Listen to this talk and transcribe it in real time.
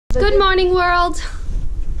Good morning, world.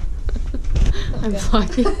 I'm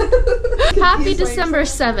vlogging. Happy December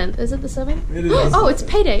 7th. Is it the 7th? It is. Oh, it's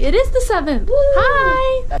payday. It is the 7th.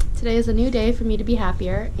 Hi. Today is a new day for me to be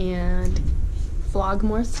happier and vlog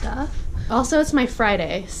more stuff. Also, it's my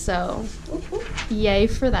Friday, so yay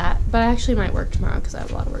for that. But I actually might work tomorrow because I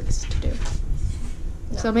have a lot of work to do.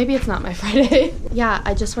 So maybe it's not my Friday. Yeah,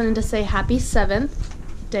 I just wanted to say happy 7th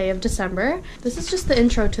day of December. This is just the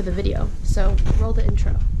intro to the video, so roll the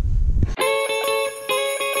intro.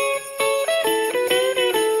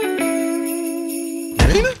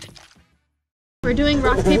 We're doing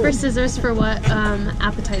rock, paper, scissors for what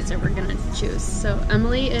appetizer we're gonna choose. So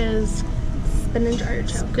Emily is Spinach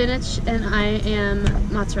artichoke. Spinach and I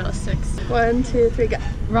am mozzarella sticks. 1, 2, 3, go.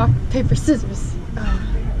 Rock, paper, scissors. Oh,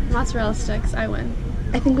 mozzarella sticks, I win.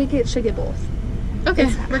 I think we should get both.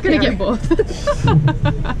 Okay, we're gonna get both.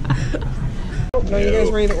 Are you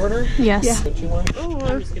guys ready to order? Yes. Yeah. What you want?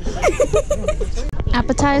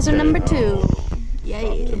 Appetizer number 2.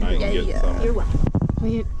 Yay. You're welcome.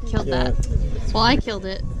 We killed that. Well, I killed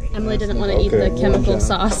it. Emily didn't want to eat the chemical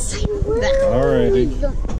sauce. Alrighty.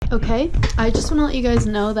 Okay, I just want to let you guys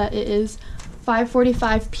know that it is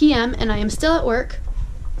 5:45 p.m. and I am still at work.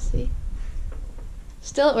 See?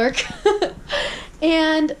 Still at work.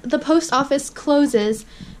 And the post office closes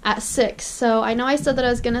at 6. So I know I said that I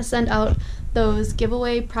was going to send out those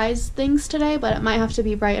giveaway prize things today, but it might have to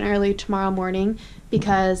be bright and early tomorrow morning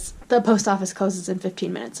because the post office closes in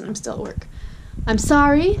 15 minutes and I'm still at work. I'm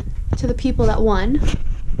sorry to the people that won,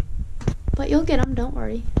 but you'll get them, don't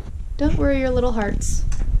worry. Don't worry your little hearts.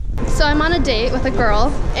 So I'm on a date with a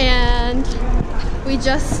girl and we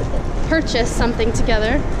just purchased something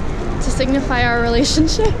together to signify our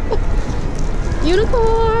relationship.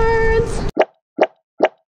 Unicorns!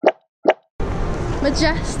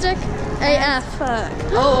 Majestic AF. Fuck.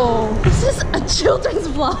 Oh, this is a children's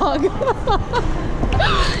vlog.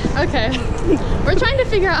 Okay, we're trying to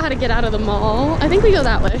figure out how to get out of the mall. I think we go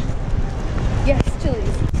that way. Yes, Chili's.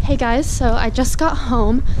 Hey guys, so I just got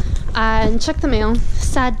home and checked the mail.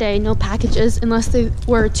 Sad day, no packages unless they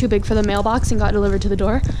were too big for the mailbox and got delivered to the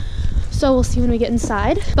door. So we'll see when we get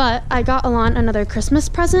inside. But I got Alon another Christmas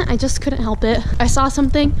present. I just couldn't help it. I saw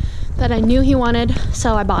something that I knew he wanted,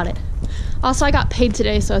 so I bought it. Also, I got paid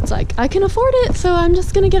today, so it's like, I can afford it, so I'm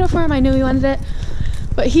just gonna get it for him. I knew he wanted it.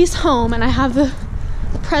 But he's home and I have the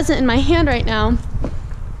present in my hand right now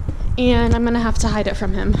and I'm gonna have to hide it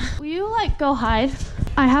from him. Will you like go hide?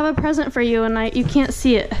 I have a present for you and you can't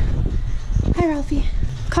see it. Hi Ralphie.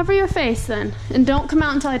 Cover your face then and don't come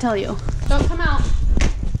out until I tell you. Don't come out.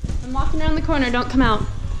 I'm walking around the corner, don't come out.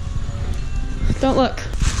 Don't look.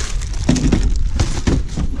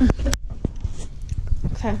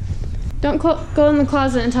 Okay. Don't go in the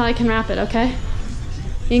closet until I can wrap it, okay?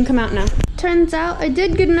 You can come out now. Turns out I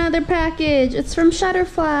did get another package. It's from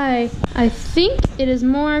Shutterfly. I think it is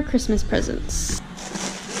more Christmas presents.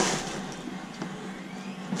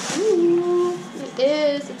 Ooh, it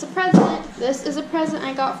is. It's a present. This is a present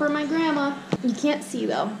I got for my grandma. You can't see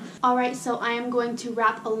though. Alright, so I am going to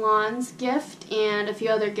wrap Alon's gift and a few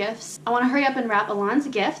other gifts. I want to hurry up and wrap Alon's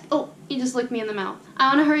gift. Oh, he just looked me in the mouth. I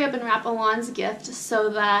want to hurry up and wrap Alon's gift so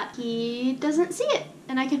that he doesn't see it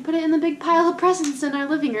and I can put it in the big pile of presents in our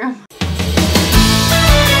living room.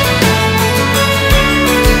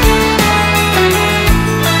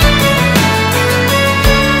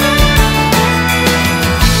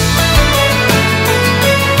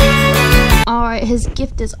 Alright, his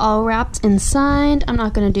gift is all wrapped and signed. I'm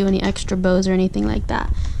not going to do any extra bows or anything like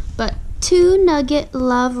that. But 2 Nugget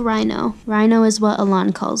Love Rhino. Rhino is what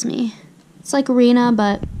Alon calls me. It's like Rena,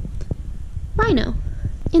 but Rhino.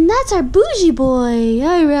 And that's our bougie boy.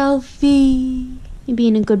 Hi, Ralphie. You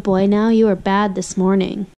being a good boy now? You were bad this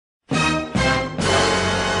morning.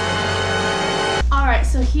 Alright,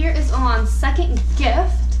 so here is Alon's second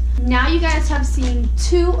gift. Now you guys have seen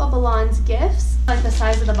 2 of Alon's gifts, like the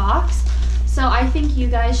size of the box. So I think you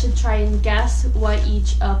guys should try and guess what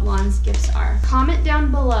each of Alon's gifts are. Comment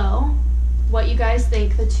down below what you guys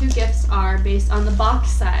think the 2 gifts are based on the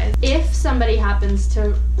box size. If somebody happens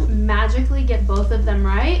to magically get both of them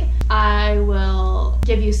right, I will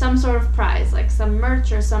give you some sort of prize, like some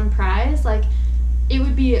merch or some prize. Like, it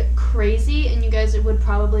would be crazy and you guys would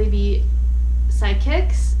probably be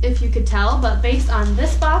psychics if you could tell, but based on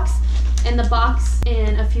this box and the box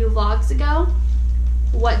in a few vlogs ago,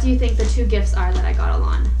 what do you think the 2 gifts are that I got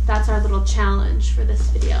Alon? That's our little challenge for this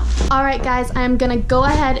video. Alright guys, I'm gonna go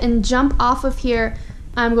ahead and jump off of here.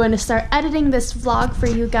 I'm going to start editing this vlog for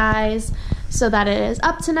you guys so that it is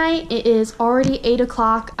up tonight. It is already 8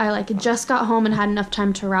 o'clock. I just got home and had enough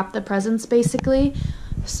time to wrap the presents basically.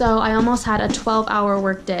 So I almost had a 12-hour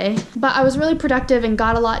work day, but I was really productive and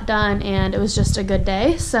got a lot done, and it was just a good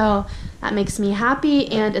day. So that makes me happy,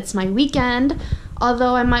 and it's my weekend.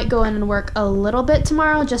 Although I might go in and work a little bit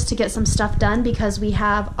tomorrow just to get some stuff done because we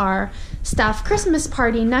have our staff Christmas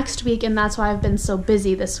party next week, and that's why I've been so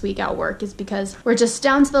busy this week at work, is because we're just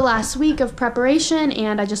down to the last week of preparation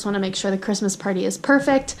and I just want to make sure the Christmas party is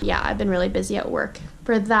perfect. Yeah, I've been really busy at work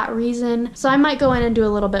for that reason. So I might go in and do a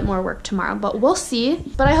little bit more work tomorrow, but we'll see.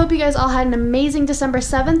 But I hope you guys all had an amazing December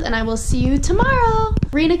 7th, and I will see you tomorrow.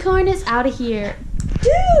 Rinacorn is out of here.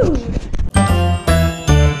 Dude!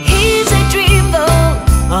 He's a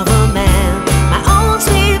dreamboat of a man.